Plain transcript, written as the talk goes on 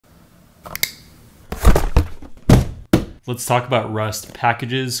Let's talk about Rust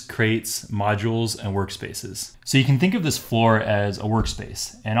packages, crates, modules, and workspaces. So you can think of this floor as a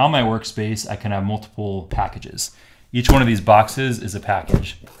workspace. And on my workspace, I can have multiple packages. Each one of these boxes is a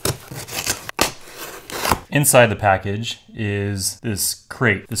package. Inside the package is this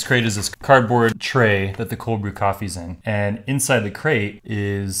crate. This crate is this cardboard tray that the cold brew coffee's in. And inside the crate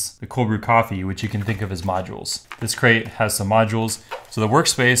is the cold brew coffee, which you can think of as modules. This crate has some modules. So the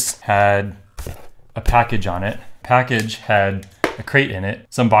workspace had a package on it. Package had a crate in it.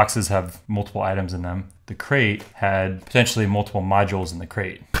 Some boxes have multiple items in them. The crate had potentially multiple modules in the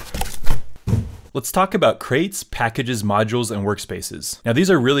crate. Let's talk about crates, packages, modules, and workspaces. Now these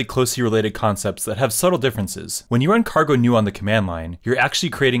are really closely related concepts that have subtle differences. When you run cargo new on the command line, you're actually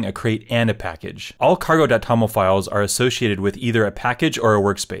creating a crate and a package. All cargo.toml files are associated with either a package or a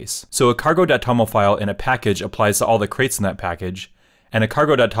workspace. So a cargo.toml file in a package applies to all the crates in that package, and a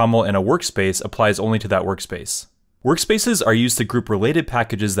cargo.toml in a workspace applies only to that workspace. Workspaces are used to group related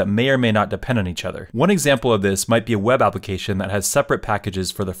packages that may or may not depend on each other. One example of this might be a web application that has separate packages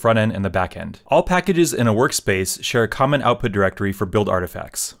for the front end and the back end. All packages in a workspace share a common output directory for build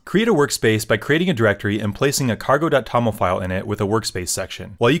artifacts. Create a workspace by creating a directory and placing a cargo.toml file in it with a workspace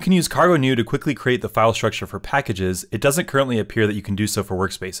section. While you can use cargo new to quickly create the file structure for packages, it doesn't currently appear that you can do so for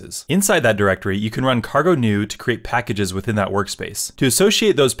workspaces. Inside that directory, you can run cargo new to create packages within that workspace. To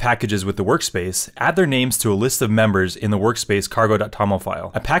associate those packages with the workspace, add their names to a list of members in the workspace cargo.toml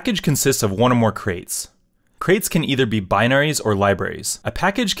file. A package consists of one or more crates. Crates can either be binaries or libraries. A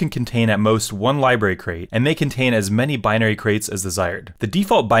package can contain at most one library crate and may contain as many binary crates as desired. The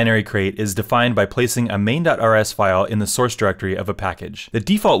default binary crate is defined by placing a main.rs file in the source directory of a package. The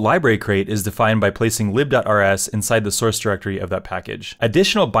default library crate is defined by placing lib.rs inside the source directory of that package.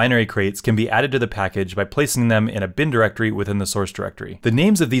 Additional binary crates can be added to the package by placing them in a bin directory within the source directory. The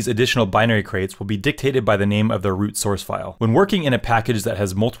names of these additional binary crates will be dictated by the name of the root source file. When working in a package that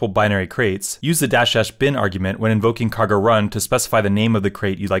has multiple binary crates, use the --bin argument when invoking cargo run to specify the name of the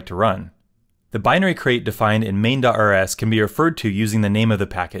crate you'd like to run. The binary crate defined in main.rs can be referred to using the name of the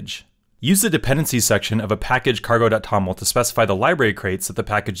package. Use the dependencies section of a package cargo.toml to specify the library crates that the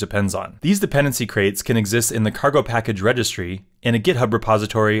package depends on. These dependency crates can exist in the cargo package registry, in a GitHub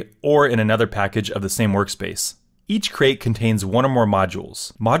repository, or in another package of the same workspace. Each crate contains one or more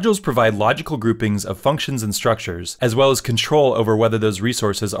modules. Modules provide logical groupings of functions and structures, as well as control over whether those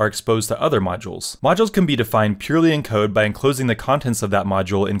resources are exposed to other modules. Modules can be defined purely in code by enclosing the contents of that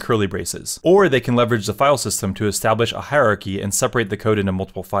module in curly braces, or they can leverage the file system to establish a hierarchy and separate the code into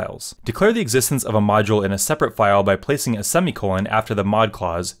multiple files. Declare the existence of a module in a separate file by placing a semicolon after the mod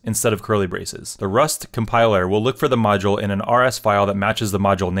clause instead of curly braces. The Rust compiler will look for the module in an RS file that matches the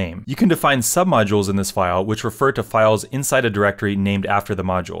module name. You can define submodules in this file which refer to files inside a directory named after the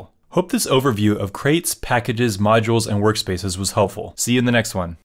module. Hope this overview of crates, packages, modules, and workspaces was helpful. See you in the next one.